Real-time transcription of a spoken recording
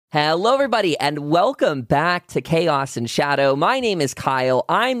Hello, everybody, and welcome back to Chaos and Shadow. My name is Kyle.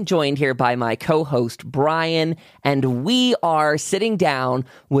 I'm joined here by my co-host, Brian, and we are sitting down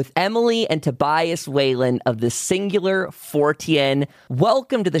with Emily and Tobias Whalen of the Singular Fortean.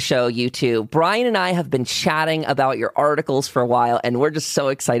 Welcome to the show, you two. Brian and I have been chatting about your articles for a while, and we're just so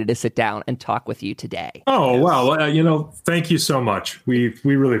excited to sit down and talk with you today. Oh, wow. Thank you so much. We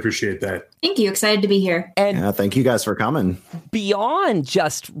really appreciate that. Thank you. Excited to be here. And thank you guys for coming. Beyond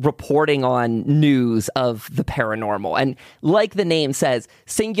just reporting on news of the paranormal, and like the name says,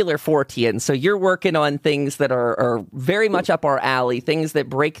 Singular Fortean, so you're working on things that are very much up our alley, things that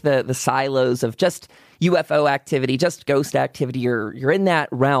break the silos of just UFO activity, just ghost activity. You're in that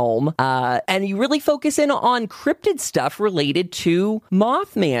realm, and you really focus in on cryptid stuff related to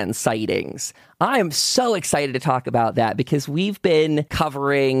Mothman sightings. I am so excited to talk about that because we've been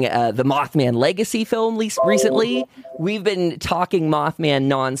covering the Mothman Legacy film recently. We've been talking Mothman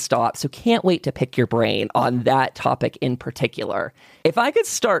nonstop, so can't wait to pick your brain on that topic in particular. If I could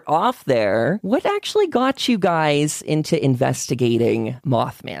start off there, what actually got you guys into investigating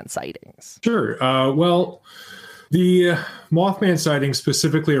Mothman sightings? Sure. The Mothman sighting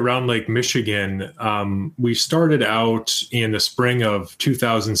specifically around Lake Michigan, we started out in the spring of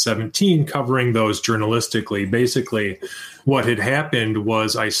 2017 covering those journalistically. Basically, what had happened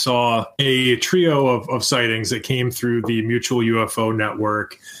was I saw a trio of sightings that came through the Mutual UFO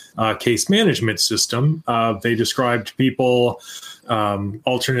Network case management system. They described people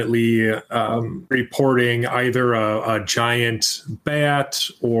alternately reporting either a giant bat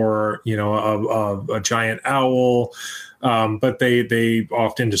or a giant owl, but they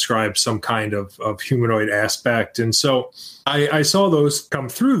often describe some kind of humanoid aspect. And so I saw those come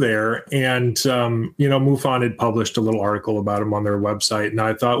through there, and MUFON had published a little article about them on their website, and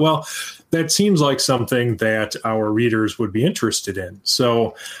I thought, well, that seems like something that our readers would be interested in.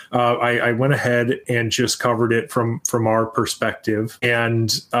 So I went ahead and just covered it from our perspective.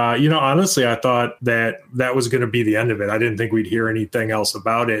 And, honestly, I thought that was going to be the end of it. I didn't think we'd hear anything else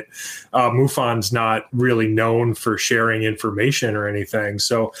about it. MUFON's not really known for sharing information or anything.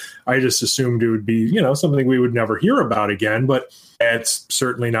 So I just assumed it would be, something we would never hear about again. But that's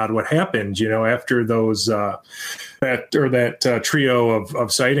certainly not what happened. After those that trio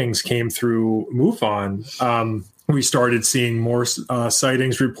of sightings came through MUFON, we started seeing more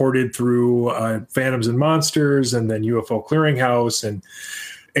sightings reported through Phantoms and Monsters, and then UFO Clearinghouse,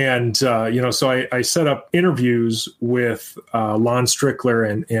 so I set up interviews with Lon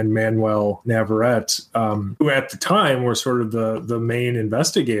Strickler and Manuel Navarrete, who at the time were sort of the main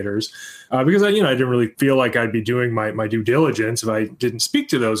investigators, because I didn't really feel like I'd be doing my due diligence if I didn't speak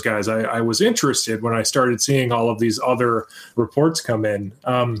to those guys. I was interested when I started seeing all of these other reports come in.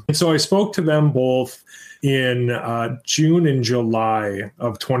 And so I spoke to them both in June and July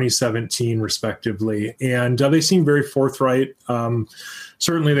of 2017, respectively. And they seemed very forthright.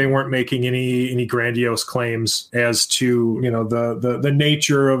 Certainly, they weren't making any grandiose claims as to the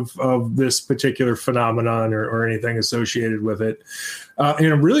nature of this particular phenomenon or anything associated with it. And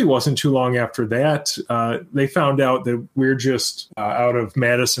it really wasn't too long after that they found out that we're just out of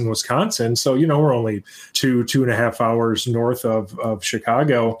Madison, Wisconsin. So we're only 2.5 hours north of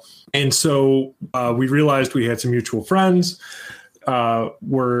Chicago, and so we realized we had some mutual friends.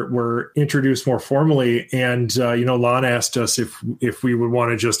 Were introduced more formally, and Lon asked us if we would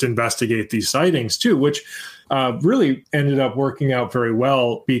want to just investigate these sightings too, which really ended up working out very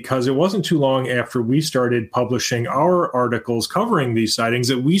well, because it wasn't too long after we started publishing our articles covering these sightings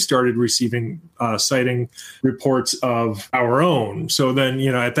that we started receiving sighting reports of our own. So then,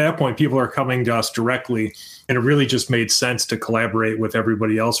 at that point, people are coming to us directly, and it really just made sense to collaborate with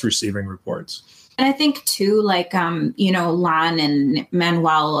everybody else receiving reports. And I think too, Lon and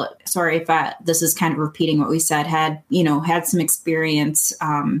Manuel, sorry if this is kind of repeating what we said, had some experience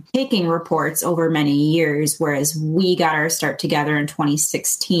taking reports over many years, whereas we got our start together in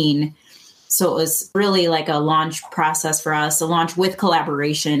 2016. So it was really like a launch process for us, a launch with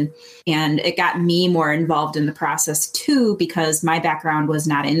collaboration. And it got me more involved in the process too, because my background was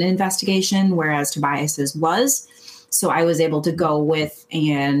not in investigation, whereas Tobias's was. So I was able to go with,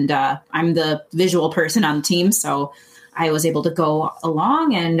 and I'm the visual person on the team, so I was able to go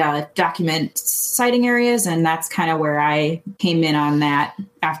along and document sighting areas, and that's kind of where I came in on that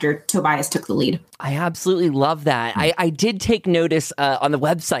after Tobias took the lead. I absolutely love that. I did take notice on the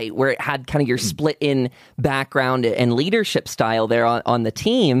website where it had kind of your split in background and leadership style there on the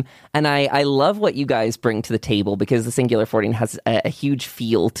team. And I love what you guys bring to the table, because the Singular Fortean has a huge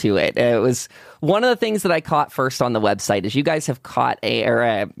feel to it. It was one of the things that I caught first on the website is you guys have caught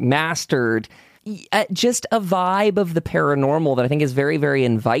a mastered just a vibe of the paranormal that I think is very, very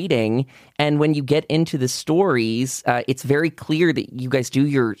inviting. And when you get into the stories, it's very clear that you guys do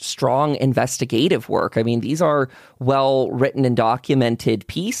your strong investigative work. I mean, these are well-written and documented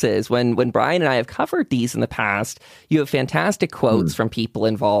pieces. When Brian and I have covered these in the past, you have fantastic quotes from people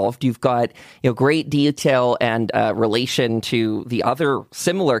involved. You've got great detail and relation to the other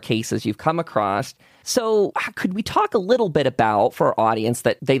similar cases you've come across. So could we talk a little bit about, for our audience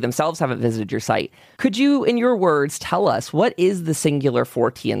that they themselves haven't visited your site, could you, in your words, tell us what is the Singular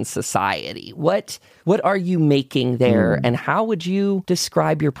Fortean Society? What are you making there, and how would you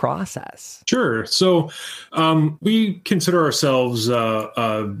describe your process? Sure. So we consider ourselves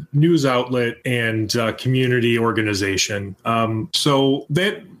a news outlet and community organization. So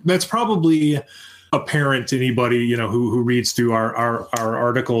that's probably apparent to anybody who reads through our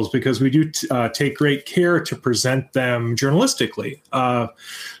articles, because we do take great care to present them journalistically.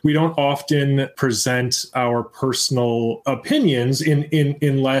 We don't often present our personal opinions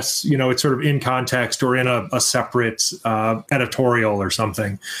unless it's sort of in context or in a separate editorial or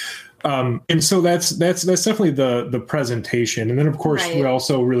something. And so that's definitely the presentation. And then, of course, we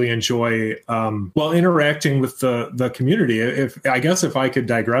also really enjoy interacting with the community. If I could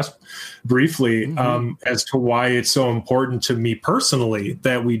digress briefly as to why it's so important to me personally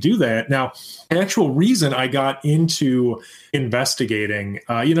that we do that. Now, the actual reason I got into investigating,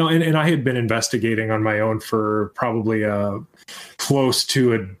 and I had been investigating on my own for probably close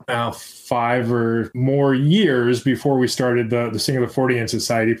to 5 or more years before we started the Singular Fortean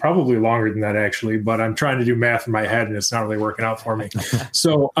Society, probably longer than that, actually, but I'm trying to do math in my head and it's not really working out for me.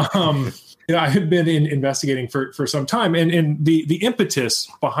 So I had been investigating for some time, and the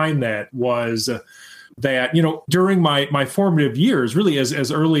impetus behind that was that, during my formative years, really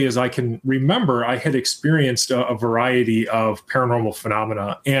as early as I can remember, I had experienced a variety of paranormal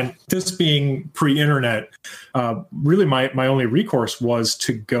phenomena. And this being pre-internet, really my only recourse was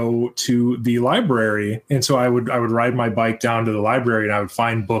to go to the library. And so I would ride my bike down to the library and I would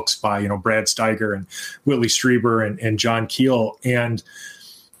find books by, Brad Steiger and Whitley Strieber and John Keel. And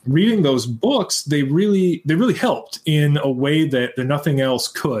reading those books, they really helped in a way that nothing else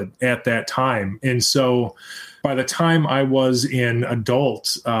could at that time. And so by the time I was an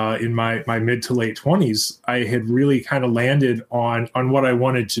adult, in my mid to late 20s, I had really kind of landed on what I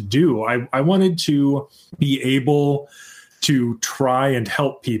wanted to do. I wanted to be able to try and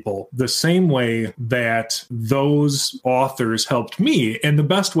help people the same way that those authors helped me. And the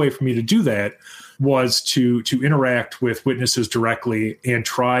best way for me to do that was to interact with witnesses directly and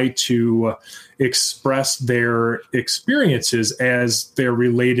try to express their experiences as they're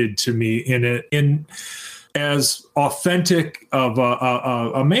related to me in as authentic of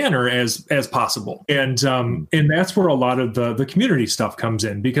a manner as possible. And that's where a lot of the community stuff comes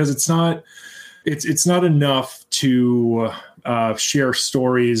in, because it's not enough to share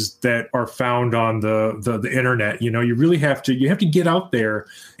stories that are found on the internet. You really have to get out there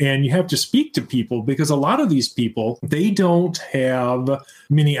and you have to speak to people, because a lot of these people, they don't have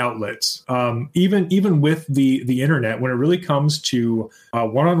many outlets. Even with the internet, when it really comes to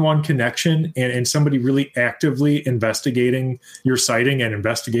one-on-one connection and somebody really actively investigating your sighting and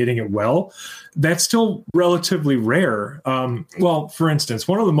investigating it well, that's still relatively rare. Well, for instance,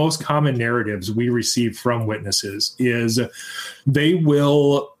 one of the most common narratives we receive from witnesses is they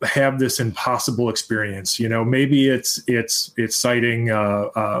will have this impossible experience. Maybe it's sighting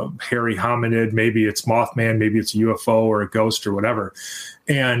a hairy hominid, maybe it's Mothman, maybe it's a UFO or a ghost or whatever.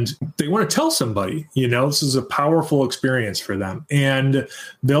 And they want to tell somebody, this is a powerful experience for them. And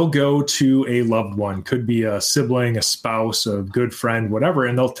they'll go to a loved one, could be a sibling, a spouse, a good friend, whatever.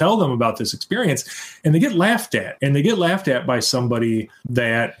 And they'll tell them about this experience and they get laughed at. And they get laughed at by somebody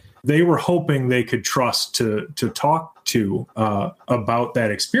that they were hoping they could trust to talk to about that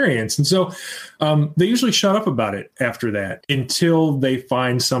experience. And so they usually shut up about it after that until they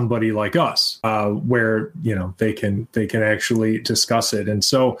find somebody like us, where they can actually discuss it. And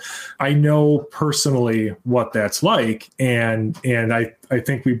so I know personally what that's like, and I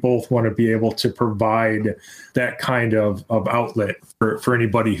think we both want to be able to provide that kind of outlet for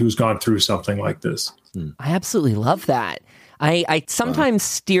anybody who's gone through something like this. I absolutely love that. I sometimes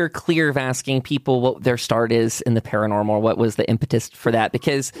steer clear of asking people what their start is in the paranormal, what was the impetus for that,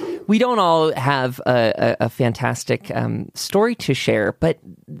 because we don't all have a fantastic story to share, but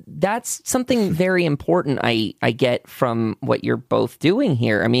that's something very important I get from what you're both doing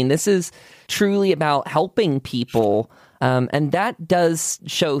here. I mean, this is truly about helping people. And that does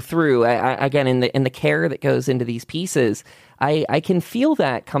show through, again, in the care that goes into these pieces. I can feel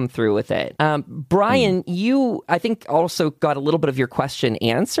that come through with it. Brian, you, I think, also got a little bit of your question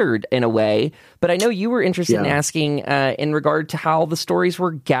answered in a way, but I know you were interested in asking in regard to how the stories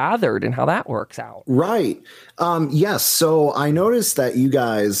were gathered and how that works out. Right. Yes. So I noticed that you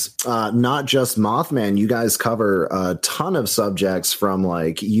guys, not just Mothman, you guys cover a ton of subjects from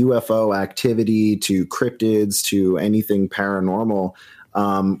like UFO activity to cryptids to anything paranormal.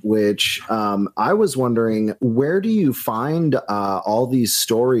 Which I was wondering, where do you find all these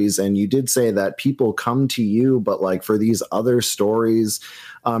stories? And you did say that people come to you, but like for these other stories,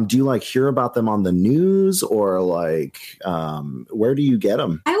 do you like hear about them on the news or like where do you get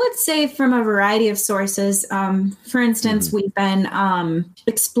them? I would say from a variety of sources. For instance, we've been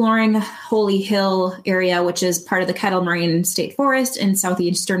exploring Holy Hill area, which is part of the Kettle Moraine State Forest in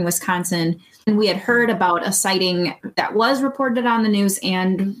southeastern Wisconsin. And we had heard about a sighting that was reported on the news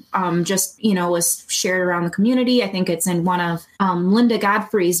and just, was shared around the community. I think it's in one of Linda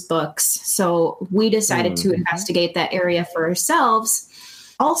Godfrey's books. So we decided to investigate that area for ourselves.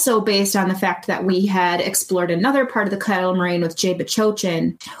 Also based on the fact that we had explored another part of the Kettle Moraine with Jay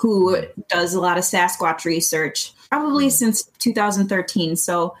Bachochin, who does a lot of Sasquatch research, probably since 2013.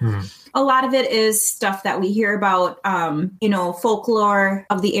 So a lot of it is stuff that we hear about, folklore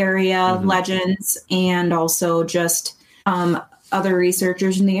of the area, legends, and also just other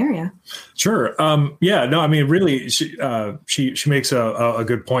researchers in the area. Sure. Really, she makes a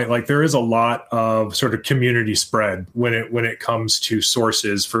good point. Like there is a lot of sort of community spread when it comes to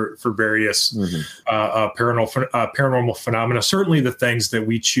sources for various paranormal phenomena. Certainly the things that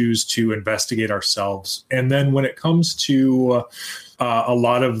we choose to investigate ourselves, and then when it comes to a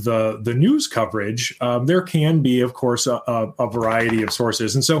lot of the news coverage, there can be, of course, a variety of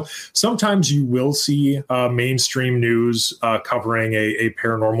sources. And so sometimes you will see mainstream news covering a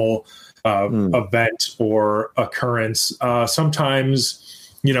paranormal event or occurrence. Sometimes,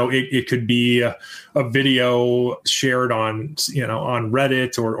 it could be a video shared on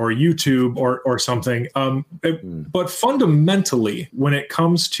Reddit or YouTube or something. But fundamentally, when it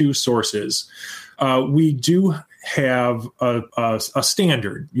comes to sources, we do have a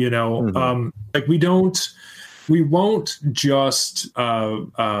standard, like we won't just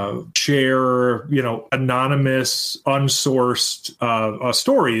share, anonymous, unsourced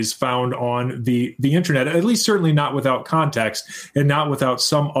stories found on the internet, at least certainly not without context and not without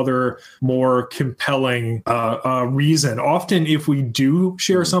some other more compelling reason. Often if we do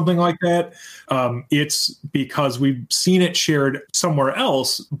share something like that, it's because we've seen it shared somewhere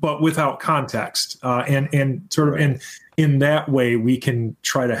else, but without context. And sort of in that way, we can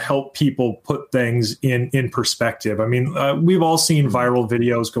try to help people put things in perspective. I mean, we've all seen viral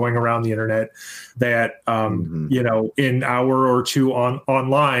videos going around the internet that, in hour or two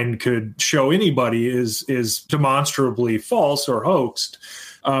online could show anybody is demonstrably false or hoaxed.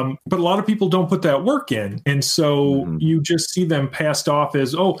 But a lot of people don't put that work in. And so you just see them passed off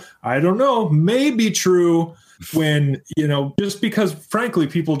as, I don't know, maybe true. When, just because, frankly,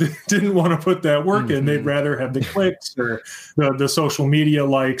 people didn't want to put that work in, they'd rather have the clicks or the social media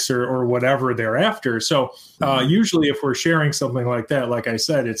likes or whatever they're after. So usually if we're sharing something like that, like I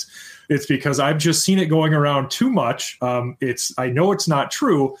said, it's because I've just seen it going around too much. I know it's not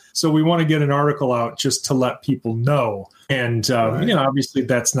true. So we want to get an article out just to let people know. And, obviously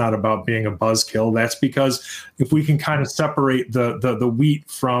that's not about being a buzzkill. That's because if we can kind of separate the wheat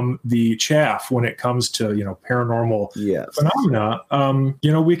from the chaff when it comes to, paranormal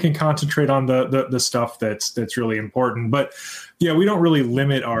phenomena, we can concentrate on the stuff that's really important. But yeah, we don't really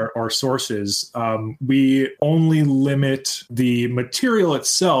limit our sources. We only limit the material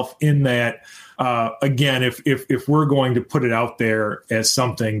itself in that, again, if we're going to put it out there as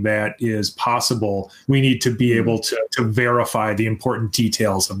something that is possible, we need to be able to verify the important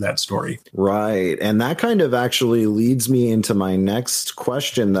details of that story. Right. And that kind of actually leads me into my next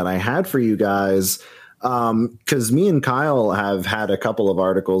question that I had for you guys. Because me and Kyle have had a couple of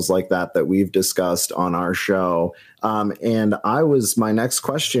articles like that we've discussed on our show. And my next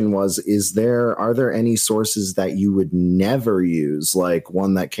question was, are there any sources that you would never use? Like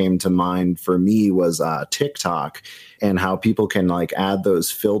one that came to mind for me was TikTok and how people can like add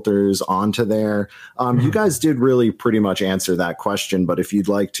those filters onto there. You guys did really pretty much answer that question, but if you'd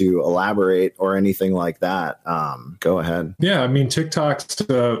like to elaborate or anything like that, go ahead. Yeah. I mean, TikTok's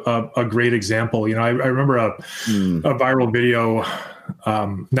a great example. I remember a viral video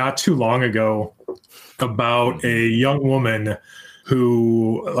not too long ago about a young woman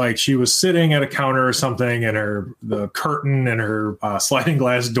who, like, she was sitting at a counter or something and the curtain and her sliding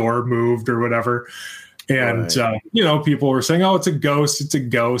glass door moved or whatever. And, people were saying, oh, it's a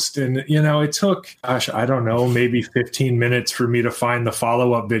ghost. And, it took, I don't know, maybe 15 minutes for me to find the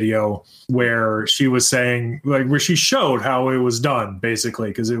follow-up video where she was saying, where she showed how it was done, basically,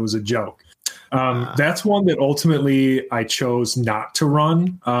 because it was a joke. That's one that ultimately I chose not to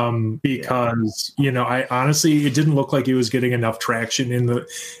run because, I honestly, it didn't look like it was getting enough traction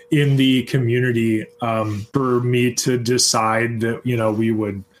in the community for me to decide that, we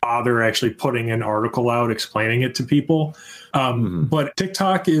would bother actually putting an article out explaining it to people. But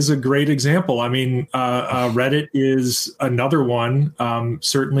TikTok is a great example. I mean, Reddit is another one.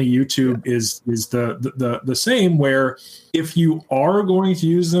 Certainly YouTube is the same, where if you are going to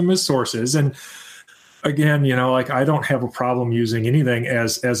use them as sources, and again, I don't have a problem using anything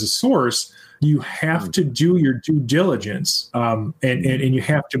as a source. You have to do your due diligence, and you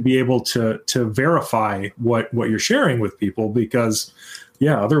have to be able to verify what you're sharing with people, because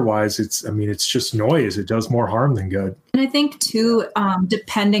otherwise it's just noise. It does more harm than good. And I think too,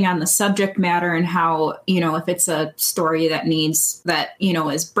 depending on the subject matter and how, if it's a story that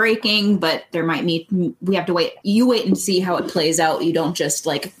is breaking, but there might we have to wait. You wait and see how it plays out. You don't just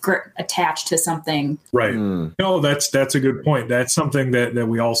attach to something. Right. No, that's a good point. That's something that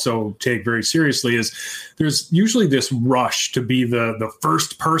we also take very seriously. Is there's usually this rush to be the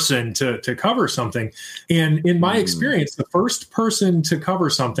first person to cover something. And in my experience, the first person to cover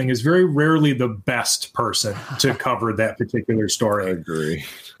something is very rarely the best person to cover that particular story. I agree.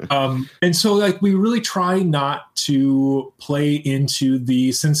 And so we really try not to play into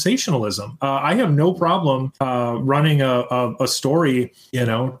the sensationalism. I have no problem running a story,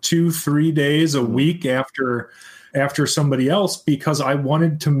 2-3 days a week after somebody else, because I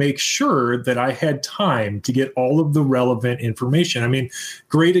wanted to make sure that I had time to get all of the relevant information. I mean,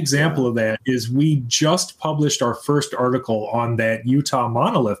 great example of that is we just published our first article on that Utah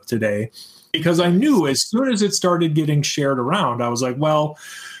monolith today, because I knew as soon as it started getting shared around, I was like, well,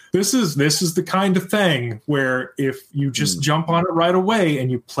 this is the kind of thing where if you just jump on it right away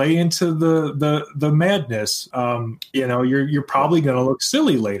and you play into the madness, you're probably going to look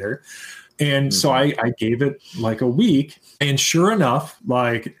silly later. And so I gave it a week, and sure enough,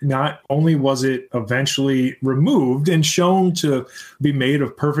 not only was it eventually removed and shown to be made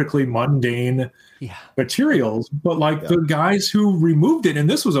of perfectly mundane materials, but the guys who removed it, and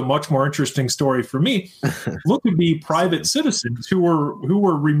this was a much more interesting story for me, looked to be private citizens who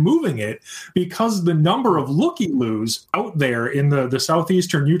were removing it, because the number of looky-loos out there in the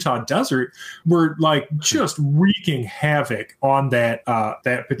southeastern Utah desert were just wreaking havoc on that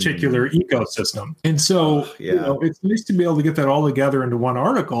particular ecosystem. And so it's nice to be able to get that all together into one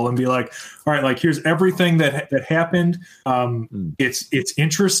article and be like, all right, here's everything that happened. It's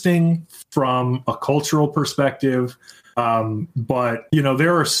interesting from a cultural perspective, but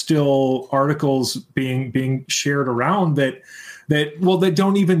there are still articles being shared around that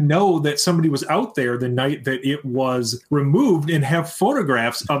don't even know that somebody was out there the night that it was removed and have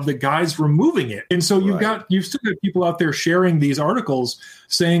photographs of the guys removing it. And so you've still got people out there sharing these articles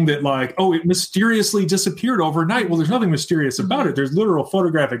saying that it mysteriously disappeared overnight. Well, there's nothing mysterious about it. There's literal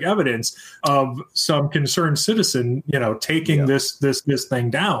photographic evidence of some concerned citizen, taking this thing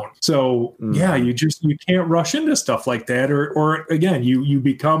down. So you can't rush into stuff like that, or again, you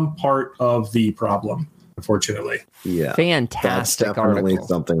become part of the problem. Unfortunately. Yeah. Fantastic. That's definitely article.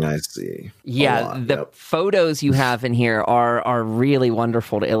 Something I see. Yeah. The photos you have in here are really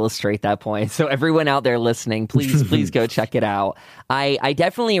wonderful to illustrate that point. So everyone out there listening, please go check it out. I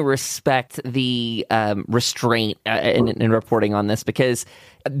definitely respect the restraint in reporting on this, because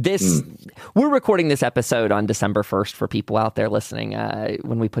we're recording this episode on December 1st for people out there listening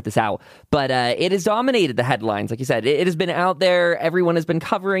when we put this out. But it has dominated the headlines. Like you said, it has been out there. Everyone has been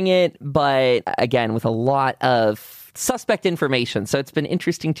covering it. But again, with a lot of suspect information. So it's been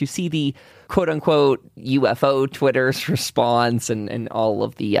interesting to see the quote unquote UFO Twitter's response and all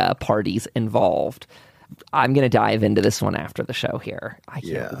of the parties involved. I'm going to dive into this one after the show here. I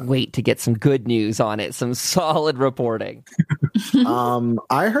can't wait to get some good news on it, some solid reporting.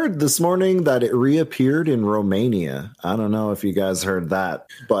 I heard this morning that it reappeared in Romania. I don't know if you guys heard that,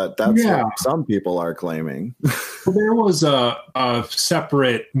 but that's what some people are claiming. Well, there was a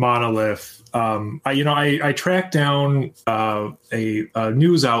separate monolith. I tracked down a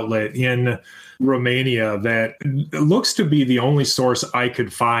news outlet in Romania that looks to be the only source I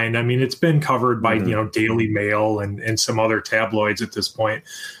could find. I mean, it's been covered by Daily Mail and some other tabloids at this point.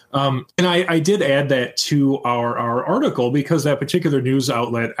 And I did add that to our article because that particular news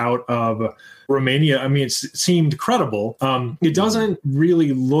outlet out of Romania, I mean, it seemed credible. It doesn't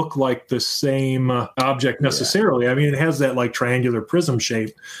really look like the same object necessarily. I mean, it has that like triangular prism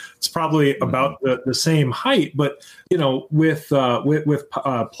shape. It's probably about the same height, but with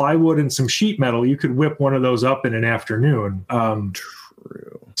plywood and some sheet metal, you could whip one of those up in an afternoon.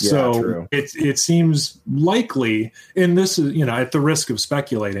 True. So it seems likely, and this is, at the risk of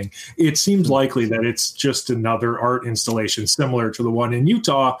speculating, it seems likely that it's just another art installation similar to the one in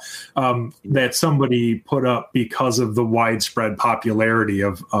Utah that somebody put up because of the widespread popularity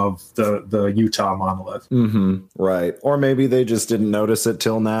of the Utah monolith. Mm-hmm. Right. Or maybe they just didn't notice it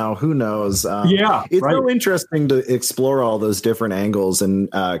till now. Who knows? It's so interesting to explore all those different angles.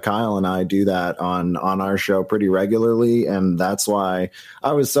 And Kyle and I do that on our show pretty regularly. And that's why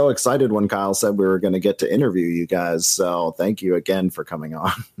I was so excited when Kyle said we were going to get to interview you guys. So thank you again for coming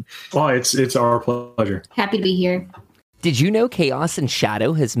on. Well, it's our pleasure. Happy to be here. Did you know Chaos and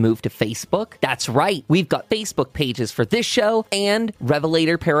Shadow has moved to Facebook? That's right. We've got Facebook pages for this show and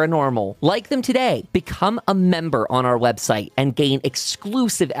Revelator Paranormal. Like them today. Become a member on our website and gain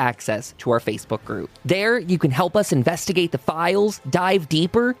exclusive access to our Facebook group. There, you can help us investigate the files, dive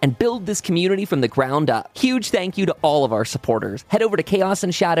deeper, and build this community from the ground up. Huge thank you to all of our supporters. Head over to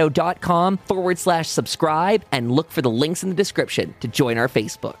chaosandshadow.com/subscribe and look for the links in the description to join our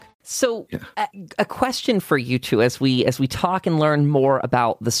Facebook. So a question for you two as we talk and learn more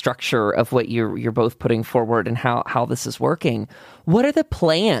about the structure of what you're both putting forward and how this is working. What are the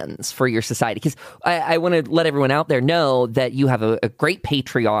plans for your society? Because I want to let everyone out there know that you have a great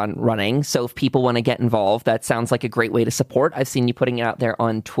Patreon running. So if people want to get involved, that sounds like a great way to support. I've seen you putting it out there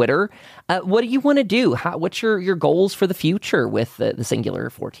on Twitter. What do you want to do? What's your goals for the future with the Singular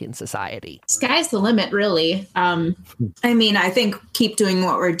Fortean Society? Sky's the limit, really. I mean, I think keep doing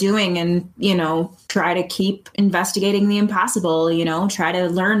what we're doing and, try to keep investigating the impossible, try to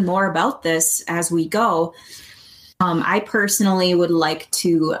learn more about this as we go. I personally would like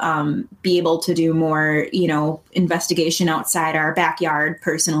to be able to do more, investigation outside our backyard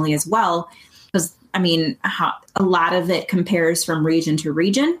personally as well. Because, I mean, a lot of it compares from region to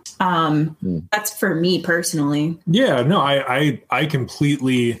region. That's for me personally. Yeah, no, I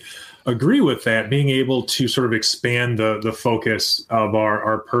completely agree with that. Being able to sort of expand the focus of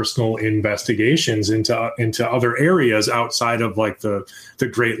our personal investigations into other areas outside of like the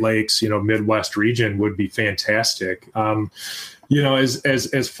Great Lakes, Midwest region would be fantastic.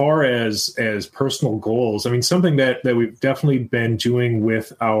 As far as personal goals, I mean, something that we've definitely been doing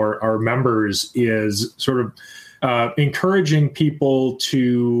with our members is sort of encouraging people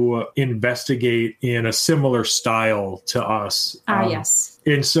to investigate in a similar style to us. Yes.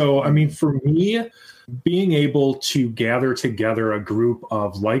 And so, I mean, for me, being able to gather together a group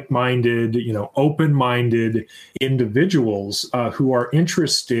of like-minded, open-minded individuals who are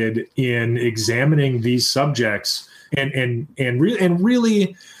interested in examining these subjects and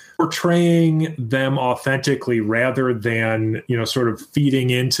really portraying them authentically rather than, sort of feeding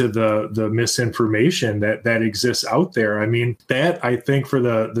into the misinformation that exists out there. I mean, that I think for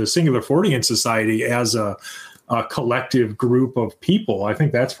the Singular Fortean Society as a collective group of people, I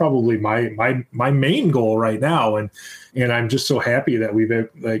think that's probably my main goal right now. And I'm just so happy that we've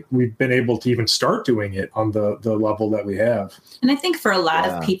been able to even start doing it on the level that we have. And I think for a lot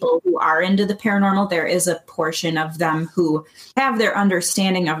of people who are into the paranormal, there is a portion of them who have their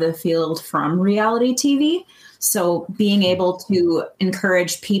understanding of the field from reality TV. So being able to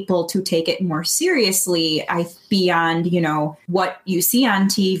encourage people to take it more seriously, beyond, what you see on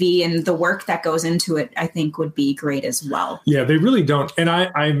TV and the work that goes into it, I think would be great as well. Yeah, they really don't. And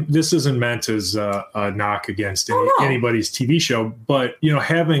I'm this isn't meant as a knock against anybody's TV show, but,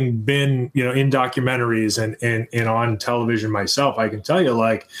 having been, in documentaries and on television myself, I can tell you,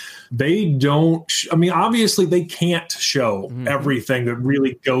 like, they don't, obviously they can't show everything that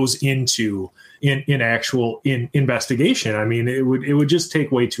really goes into in actual investigation. I mean, it would just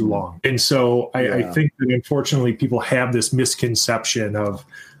take way too long. And so I think that unfortunately people have this misconception of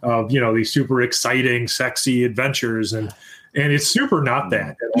these super exciting, sexy adventures, and it's super not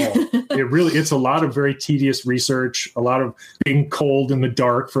that at all. It's a lot of very tedious research, a lot of being cold in the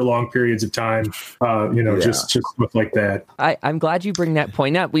dark for long periods of time, just stuff like that. I'm glad you bring that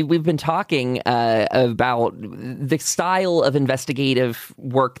point up. We've been talking about the style of investigative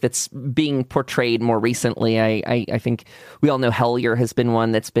work that's being portrayed more recently. I think we all know Hellier has been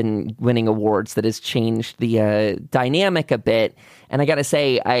one that's been winning awards that has changed the dynamic a bit. And I got to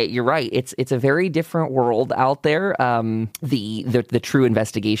say, you're right. It's a very different world out there. the true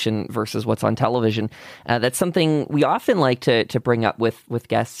investigation versus what's on television. That's something we often like to bring up with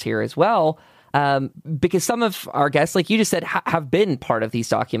guests here as well. Because some of our guests, like you just said, have been part of these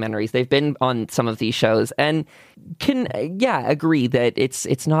documentaries. They've been on some of these shows and can, agree that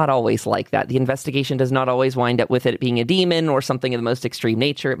it's not always like that. The investigation does not always wind up with it being a demon or something of the most extreme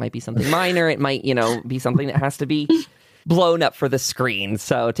nature. It might be something minor. It might, be something that has to be blown up for the screen.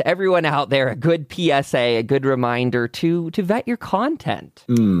 So to everyone out there, a good PSA, a good reminder to vet your content.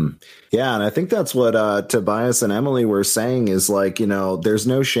 Yeah, and I think that's what Tobias and Emily were saying is like, there's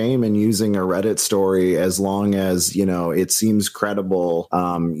no shame in using a Reddit story as long as, it seems credible.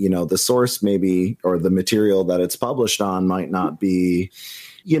 The source maybe, or the material that it's published on might not be,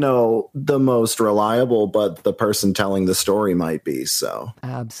 the most reliable, but the person telling the story might be. So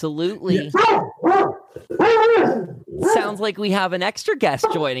absolutely. Sounds like we have an extra guest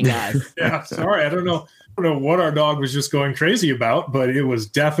joining us. Yeah, sorry, I don't know what our dog was just going crazy about, but it was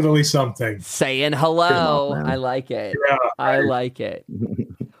definitely something. Saying hello. I like it. Yeah, I like it.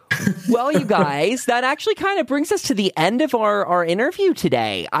 Well, you guys, that actually kind of brings us to the end of our interview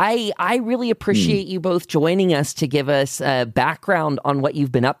today. I really appreciate you both joining us to give us a background on what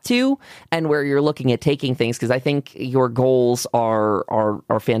you've been up to and where you're looking at taking things, because I think your goals are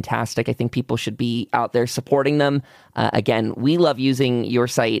fantastic. I think people should be out there supporting them. Again, we love using your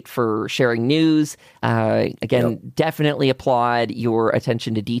site for sharing news. Definitely applaud your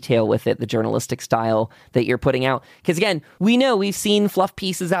attention to detail with it, the journalistic style that you're putting out. Because again, we've seen fluff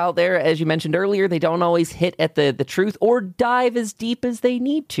pieces out there, as you mentioned earlier. They don't always hit at the truth or dive as deep as they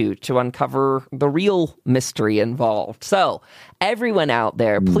need to uncover the real mystery involved. So everyone out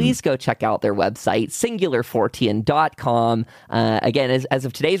there, please go check out their website, singularfortean.com. Again, as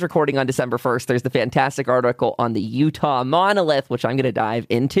of today's recording on December 1st, there's the fantastic article on the Utah monolith, which I'm going to dive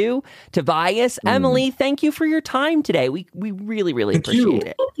into. Tobias, Emily, thank you for your time today. We really, really appreciate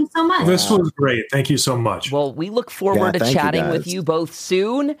it. Thank you so much. This was great. Thank you so much. Well, we look forward to chatting with you both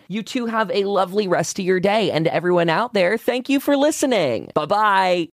soon. You two have a lovely rest of your day. And to everyone out there, thank you for listening. Bye-bye.